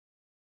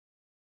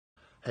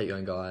How you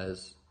going,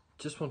 guys?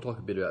 Just want to talk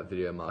a bit about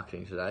video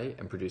marketing today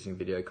and producing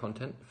video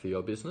content for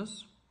your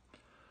business.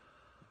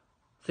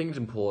 I think it's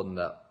important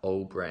that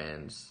all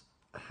brands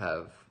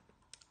have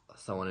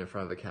someone in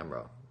front of a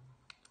camera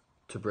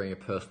to bring a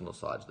personal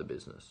side to the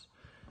business.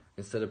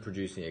 Instead of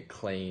producing a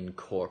clean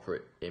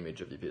corporate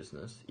image of your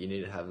business, you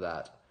need to have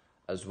that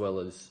as well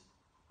as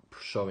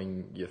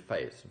showing your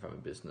face in front of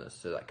a business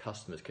so that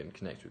customers can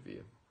connect with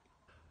you.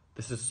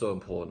 This is so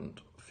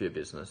important for your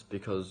business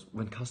because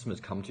when customers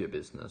come to your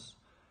business,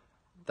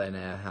 they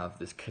now have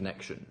this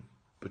connection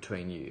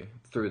between you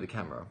through the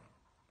camera,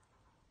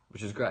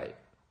 which is great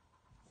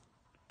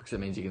because it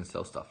means you can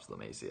sell stuff to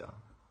them easier.